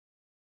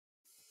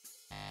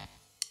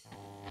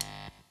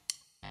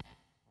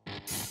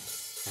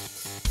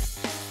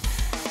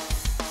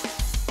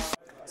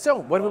So,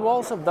 what we've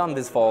also done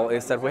this fall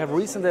is that we have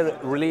recently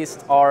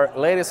released our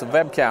latest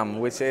webcam,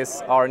 which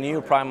is our new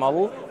prime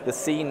model, the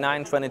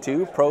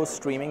C920 Pro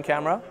streaming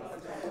camera.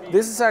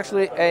 This is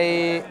actually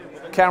a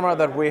camera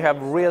that we have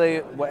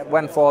really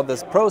went for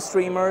this pro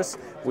streamers.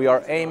 We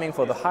are aiming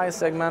for the high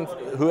segment,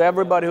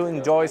 everybody who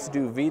enjoys to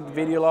do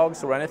video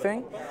logs or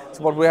anything.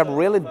 So what we have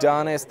really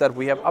done is that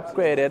we have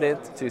upgraded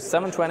it to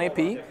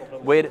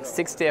 720p with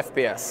 60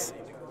 FPS.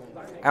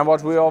 And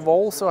what we have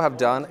also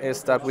done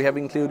is that we have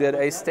included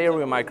a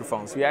stereo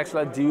microphone. So we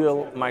actually have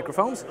dual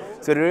microphones,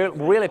 so it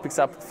really picks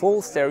up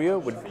full stereo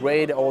with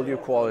great audio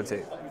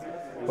quality.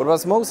 But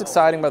what's most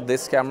exciting about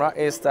this camera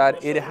is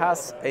that it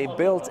has a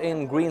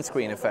built-in green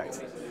screen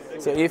effect.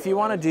 So if you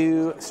want to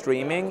do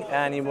streaming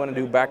and you want to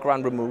do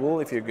background removal,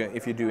 if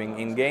you're doing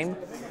in-game,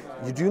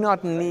 you do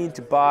not need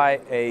to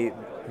buy a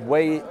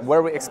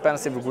very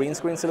expensive green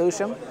screen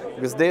solution,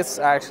 because this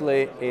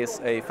actually is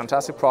a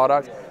fantastic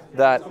product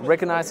that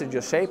recognizes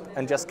your shape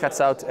and just cuts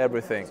out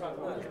everything.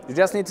 You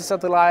just need to set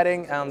the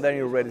lighting and then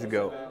you're ready to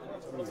go.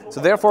 So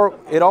therefore,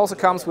 it also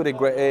comes with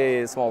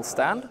a small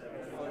stand,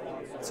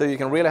 so you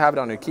can really have it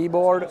on your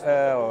keyboard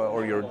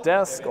or your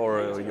desk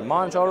or your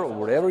monitor or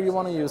whatever you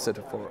want to use it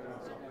for.